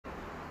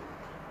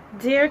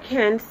Dear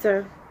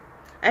Cancer,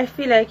 I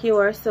feel like you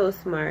are so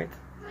smart.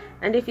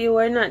 And if you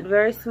were not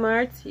very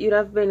smart, you'd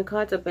have been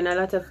caught up in a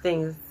lot of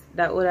things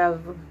that would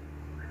have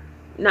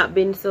not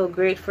been so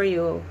great for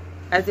you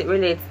as it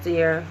relates to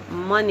your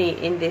money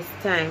in this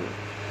time.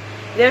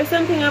 There's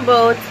something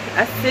about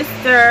a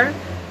sister,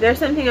 there's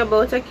something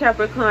about a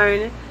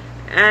Capricorn,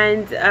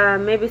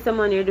 and maybe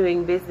someone you're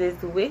doing business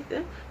with.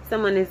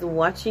 Someone is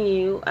watching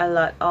you a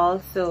lot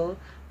also.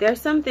 There's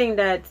something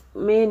that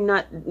may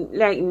not,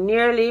 like,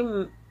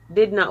 nearly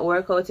did not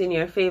work out in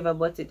your favor,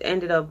 but it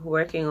ended up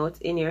working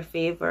out in your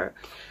favor.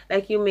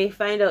 Like, you may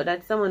find out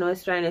that someone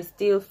was trying to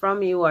steal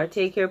from you or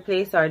take your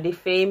place or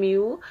defame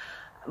you,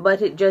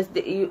 but it just,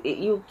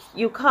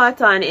 you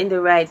caught on in the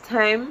right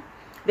time.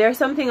 There's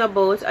something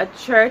about a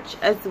church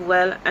as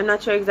well. I'm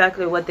not sure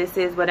exactly what this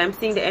is, but I'm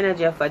seeing the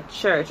energy of a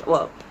church.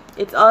 Well,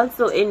 it's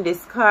also in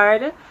this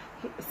card.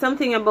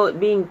 Something about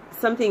being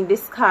something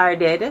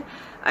discarded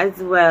as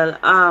well.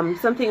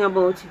 Something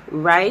about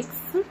rights,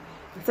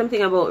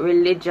 something about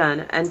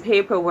religion and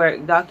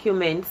paperwork,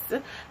 documents.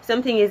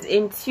 Something is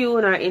in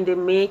tune or in the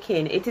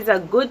making. It is a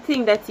good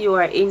thing that you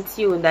are in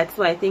tune. That's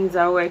why things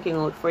are working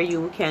out for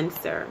you,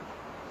 Cancer.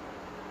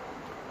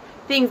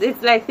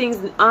 It's like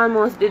things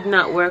almost did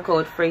not work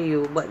out for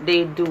you, but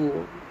they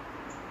do.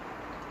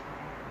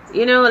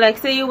 You know, like,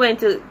 say you went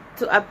to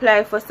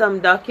apply for some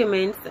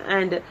documents,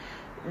 and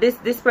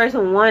this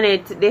person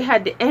they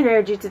had the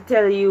energy to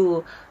tell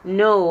you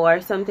no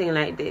or something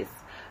like this,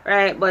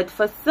 right? But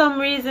for some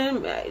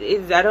reason,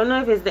 I don't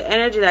know if it's the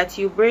energy that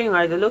you bring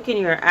or the look in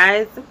your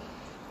eyes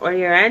or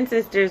your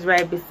ancestors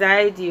right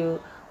beside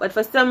you, but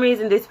for some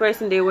reason this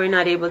person, they were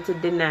not able to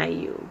deny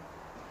you.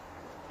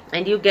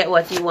 And you get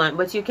what you want,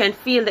 but you can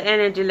feel the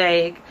energy,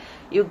 like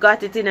you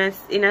got it in a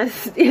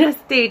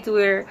state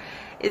where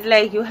it's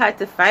like you had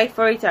to fight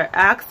for it or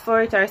ask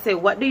for it or say,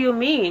 what do you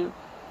mean?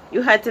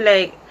 You had to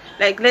like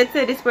let's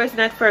say this person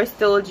at first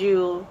told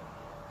you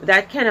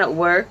that cannot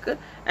work,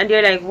 and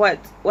you're like,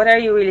 what are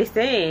you really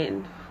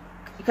saying?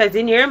 Because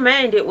in your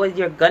mind it was,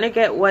 you're gonna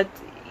get what,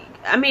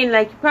 I mean,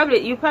 like,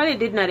 you probably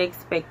did not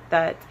expect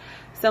that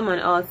someone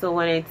also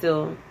wanted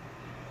to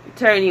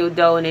turn you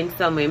down in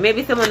some way.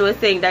 Maybe someone was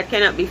saying that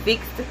cannot be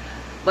fixed,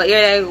 but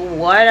you're like,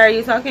 what are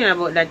you talking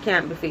about that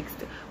can't be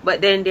fixed?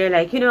 But then they're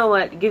like, you know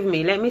what,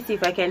 let me see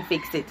if I can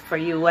fix it for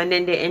you. And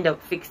then they end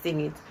up fixing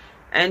it,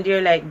 and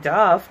you're like,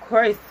 duh, of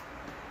course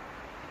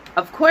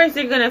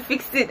you're gonna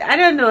fix it. I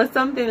don't know,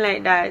 something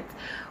like that,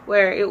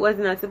 where it was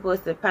not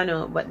supposed to pan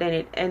out, but then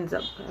it ends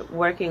up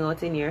working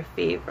out in your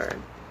favor.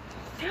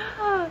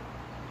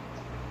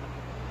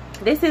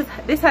 This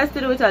has to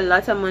do with a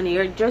lot of money.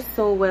 You're just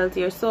so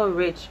wealthy, you're so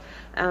rich,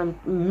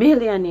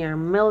 millionaire,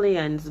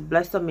 millions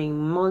blossoming,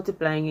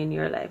 multiplying in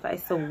your life. I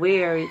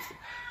swear,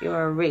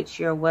 you're rich,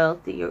 you're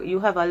wealthy, you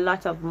have a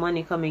lot of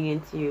money coming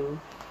into you.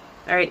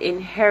 All right,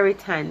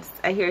 inheritance.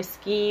 I hear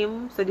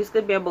scheme, so this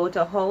could be about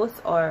a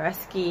house or a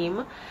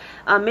scheme.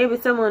 Maybe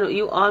someone,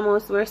 you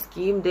almost were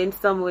schemed in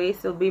some way,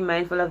 so be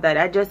mindful of that.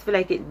 I just feel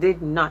like it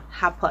did not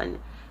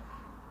happen.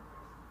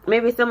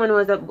 Maybe someone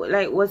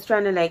was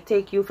trying to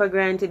take you for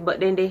granted, but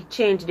then they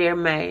changed their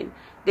mind.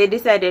 They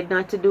decided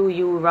not to do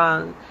you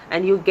wrong,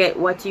 and you get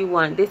what you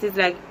want. This is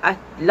like a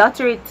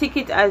lottery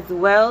ticket as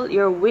well.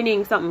 You're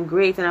winning something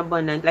great and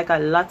abundant, like a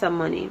lot of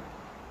money,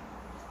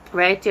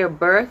 right? Your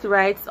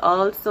birthrights,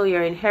 also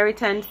your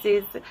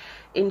inheritances,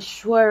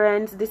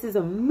 insurance. This is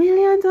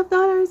millions of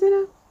dollars, you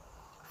know,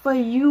 for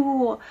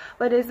you.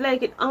 But it's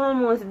like it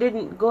almost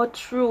didn't go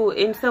through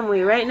in some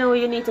way. Right now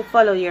you need to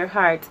follow your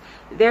heart.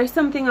 There's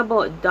something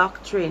about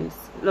doctrines.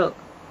 Look,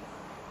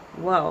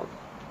 wow,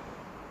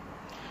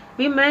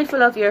 be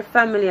mindful of your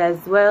family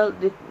as well.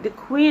 The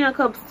Queen of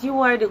Cups, you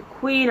are the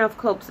Queen of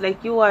Cups.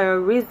 Like, you are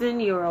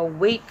arisen, you're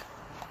awake,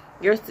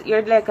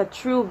 you're like a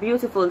true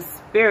beautiful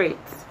spirit.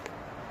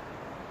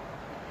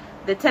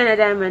 The Ten of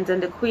Diamonds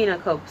and the Queen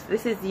of Cups,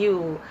 this is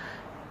you.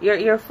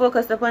 You're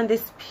focused upon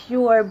this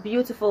pure,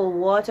 beautiful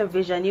water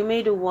vision. You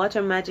may do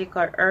water magic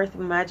or earth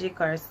magic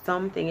or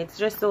something. It's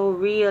just so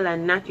real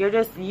and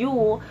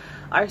you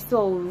are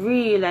so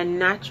real and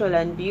natural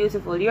and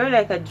beautiful. You're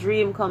like a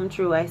dream come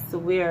true, I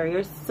swear.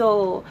 You're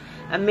so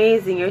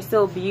amazing. You're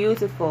so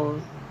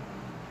beautiful.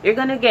 You're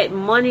gonna get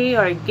money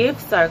or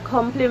gifts or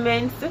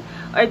compliments,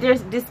 or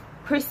there's this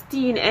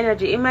pristine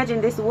energy. Imagine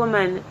this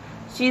woman.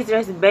 She's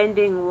just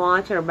bending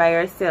water by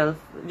herself,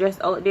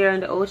 just out there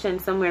on the ocean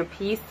somewhere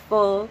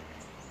peaceful.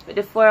 With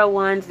the Four of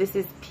Wands, this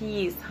is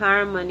peace,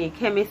 harmony,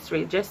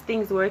 chemistry, just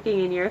things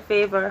working in your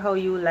favor how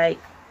you like.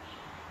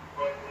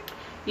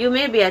 You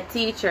may be a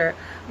teacher,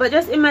 but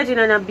just imagine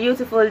on a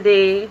beautiful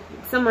day,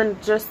 someone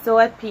just so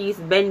at peace,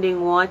 bending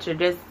water,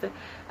 just,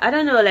 I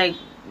don't know, like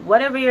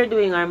whatever you're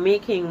doing, or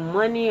making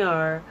money,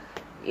 or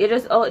you're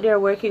just out there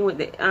working with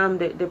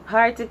the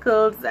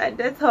particles.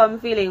 That's how I'm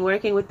feeling,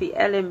 working with the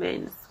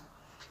elements.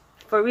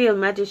 For real,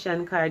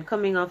 Magician card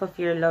coming off of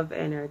your love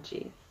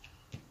energy.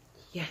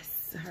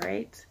 Yes, all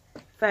right.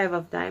 Five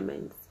of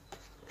Diamonds.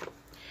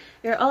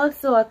 You're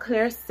also a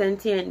clear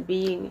sentient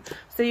being,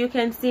 so you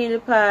can see in the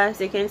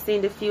past, you can see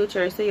in the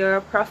future. So you're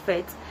a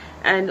prophet,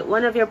 And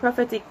one of your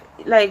prophetic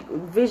like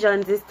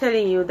visions is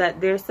telling you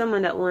that there's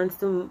someone that wants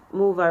to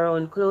move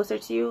around closer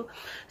to you.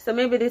 So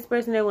maybe this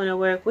person, they want to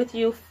work with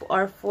you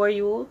or for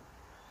you,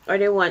 or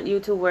they want you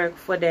to work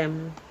for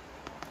them.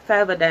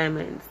 5 of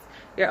Diamonds.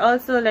 You're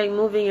also like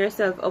moving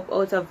yourself up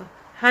out of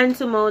hand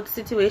to mouth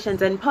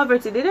situations and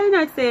poverty. Did I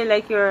not say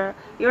like you're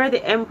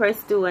the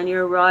Empress too, and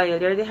you're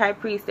royal, you're the High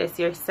Priestess,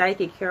 you're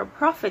psychic, you're a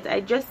prophet? I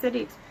just said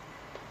it.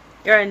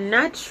 You're a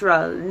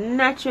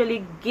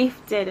naturally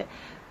gifted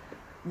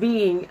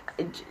being,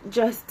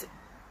 just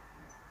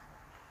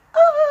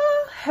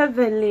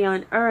heavenly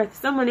on earth.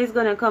 Someone is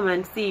gonna come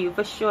and see you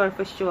for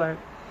sure.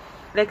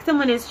 Like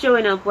someone is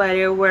showing up while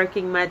you're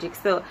working magic.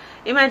 So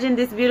imagine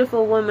this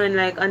beautiful woman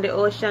like on the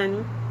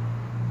ocean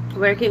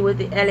working with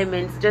the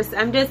elements.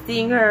 I'm just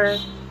seeing her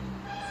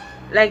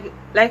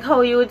like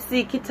how you would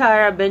see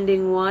Kitara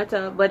bending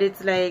water, but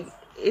it's like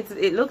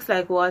it looks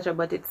like water,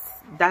 but it's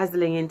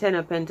dazzling in 10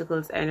 of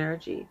Pentacles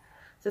energy.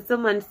 So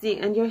someone see,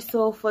 and you're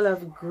so full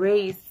of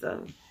grace.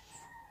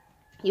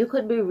 You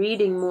could be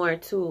reading more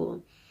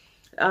too,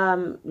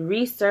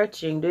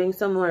 researching, doing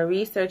some more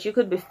research. You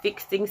could be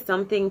fixing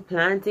something,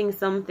 planting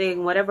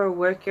something, whatever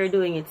work you're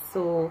doing. It's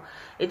so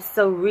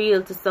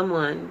real to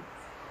someone.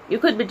 You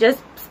could be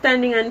just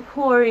standing and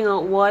pouring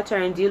out water,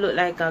 and you look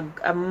like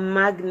a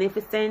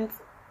magnificent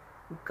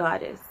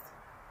goddess.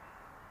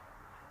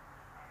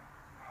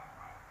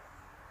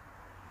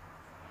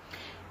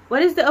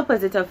 What is the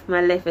opposite of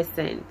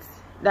maleficent?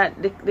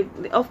 That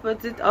the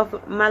opposite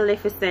of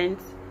maleficent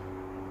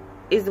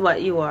is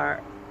what you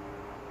are.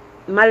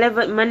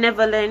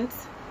 Malevolent.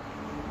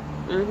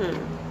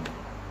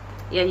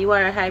 Yeah, you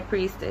are a High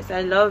Priestess.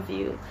 I love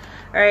you.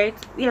 Alright,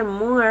 yeah,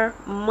 more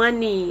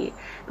money,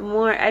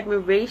 more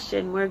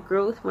admiration, more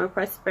growth, more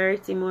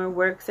prosperity, more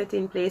work set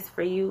in place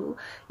for you,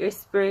 your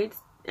spirits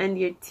and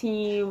your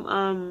team.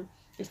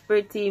 Your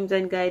spirit teams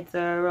and guides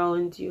are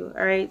around you.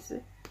 Alright,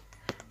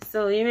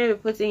 so you may be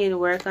putting in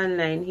work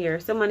online here.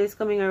 Someone is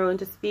coming around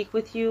to speak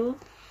with you.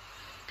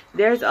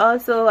 There's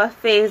also a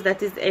phase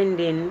that is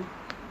ending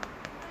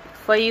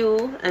for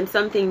you and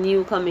something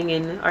new coming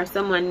in, or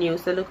someone new,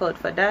 so look out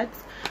for that.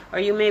 Or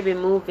you may be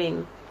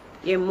moving.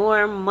 You're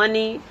more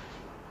money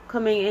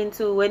coming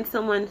into, when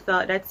someone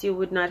thought that you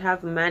would not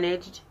have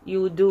managed,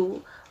 you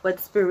do. But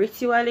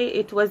spiritually,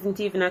 it wasn't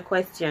even a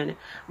question.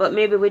 But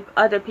maybe with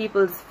other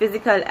people's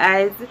physical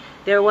eyes,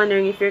 they're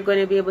wondering if you're going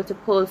to be able to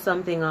pull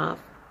something off.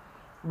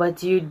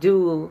 But you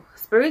do.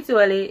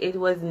 Spiritually, it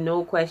was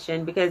no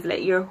question, because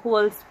like your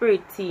whole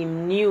spirit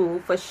team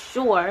knew for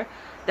sure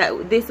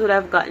that this would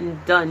have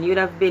gotten done. You'd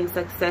have been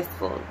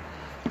successful.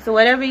 So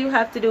whatever you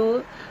have to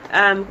do,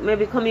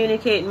 maybe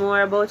communicate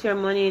more about your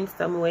money in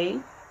some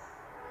way.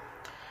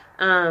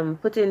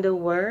 Put in the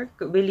work,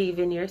 believe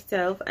in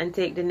yourself, and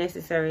take the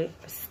necessary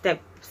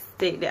steps.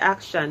 Take the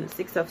action.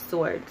 6 of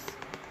Swords.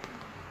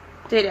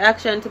 Take the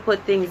action to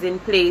put things in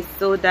place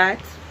so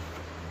that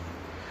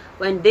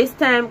when this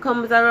time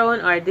comes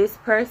around, or this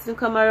person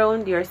come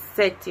around, you're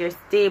set, you're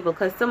stable.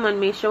 Because someone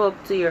may show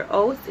up to your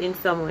house in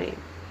some way,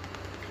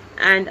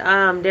 and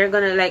they're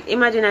gonna, like,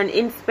 imagine an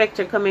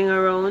inspector coming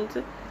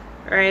around,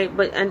 right?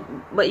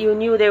 But you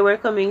knew they were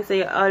coming, so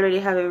you already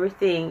have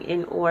everything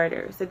in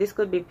order. So this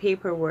could be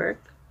paperwork.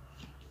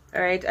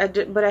 All right,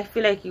 but I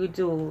feel like you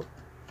do.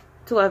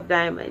 2 of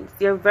Diamonds.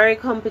 You're very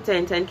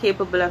competent and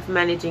capable of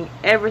managing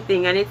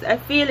everything, and I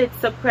feel it's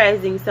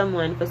surprising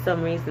someone for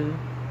some reason.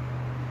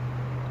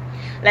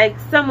 Like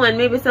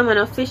maybe someone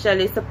official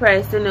is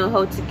surprised to know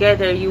how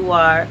together you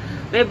are.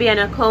 Maybe an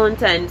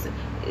accountant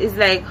is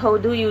like, how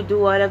do you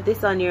do all of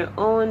this on your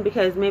own?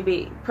 Because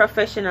maybe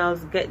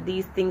professionals get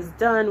these things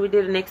done. We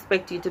didn't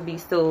expect you to be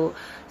so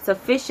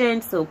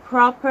sufficient, so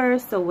proper,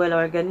 so well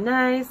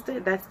organized.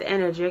 That's the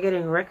energy. You're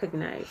getting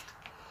recognized.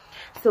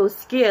 So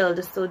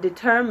skilled, so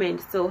determined,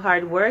 so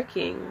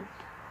hardworking.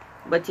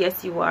 But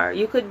yes, you are.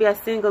 You could be a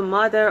single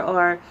mother,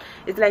 or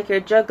it's like you're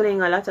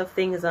juggling a lot of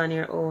things on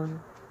your own,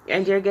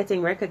 and you're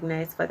getting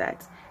recognized for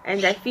that.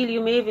 And I feel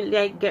you may even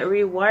like get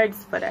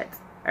rewards for that.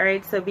 All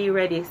right, so be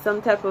ready.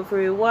 Some type of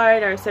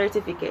reward or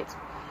certificate.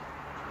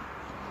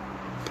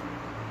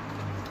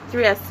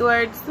 3 of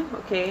Swords.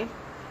 Okay,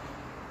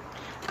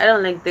 I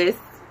don't like this.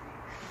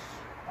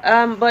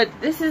 But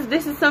this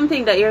is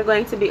something that you're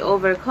going to be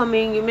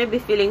overcoming. You may be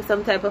feeling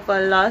some type of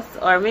a loss,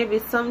 or maybe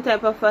some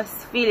type of a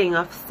feeling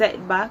of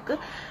setback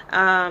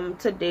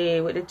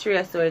today with the 3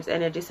 of Swords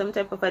energy. Some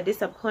type of a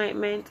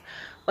disappointment,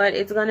 but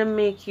it's gonna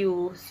make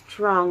you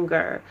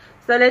stronger.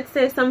 So let's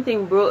say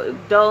something broke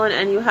down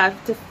and you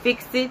have to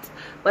fix it,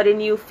 but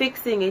in you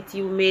fixing it,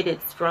 you made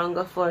it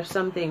stronger for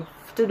something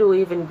to do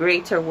even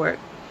greater work.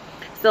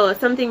 So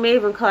something may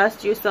even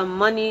cost you some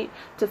money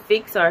to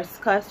fix, or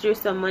cost you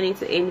some money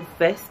to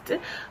invest,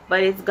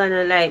 but it's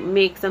gonna like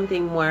make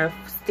something more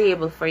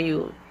stable for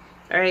you.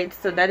 Alright,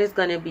 so that is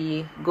gonna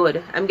be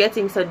good. I'm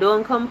getting, so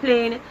don't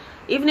complain.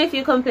 Even if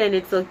you complain,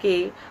 it's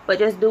okay, but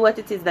just do what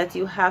it is that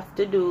you have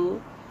to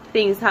do.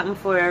 Things happen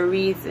for a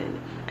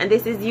reason, and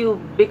this is you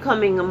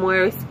becoming a more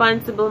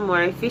responsible,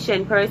 more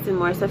efficient person,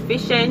 more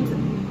sufficient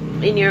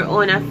in your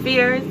own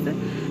affairs,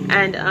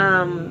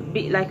 and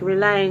be like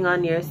relying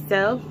on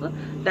yourself.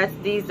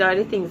 These are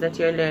the things that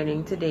you're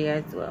learning today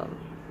as well.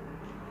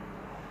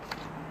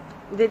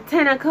 The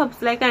 10 of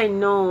Cups, like, I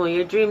know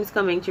your dreams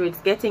coming true.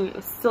 It's getting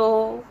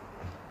so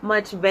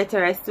much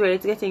better. I swear,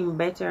 it's getting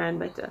better and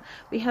better.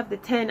 We have the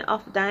 10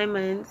 of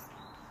Diamonds,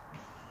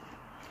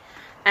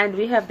 and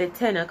we have the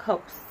 10 of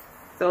Cups.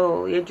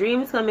 So your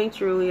dreams coming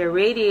true, you're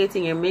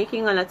radiating, you're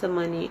making a lot of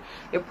money,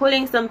 you're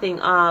pulling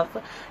something off.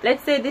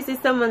 Let's say this is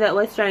someone that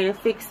was trying to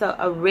fix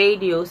a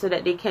radio so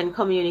that they can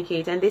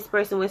communicate, and this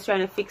person was trying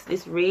to fix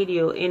this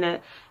radio in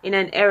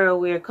an era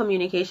where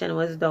communication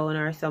was down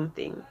or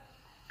something,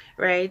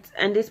 right?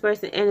 And this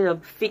person ended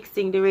up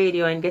fixing the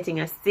radio and getting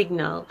a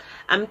signal.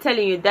 I'm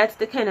telling you, that's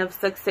the kind of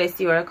success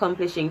you are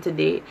accomplishing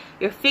today.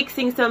 You're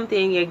fixing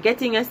something, you're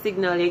getting a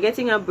signal, you're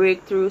getting a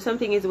breakthrough,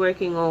 something is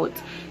working out.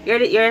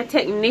 You're a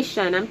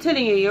technician. I'm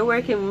telling you, you're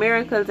working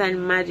miracles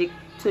and magic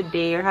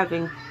today. You're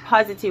having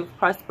positive,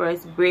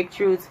 prosperous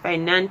breakthroughs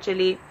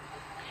financially,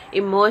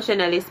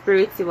 emotionally,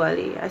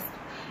 spiritually.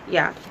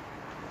 Yeah.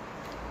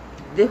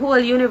 The whole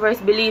universe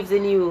believes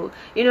in you.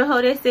 You know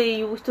how they say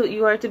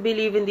you are to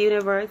believe in the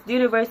universe? The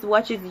universe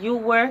watches you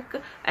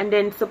work and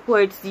then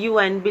supports you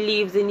and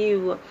believes in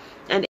you. And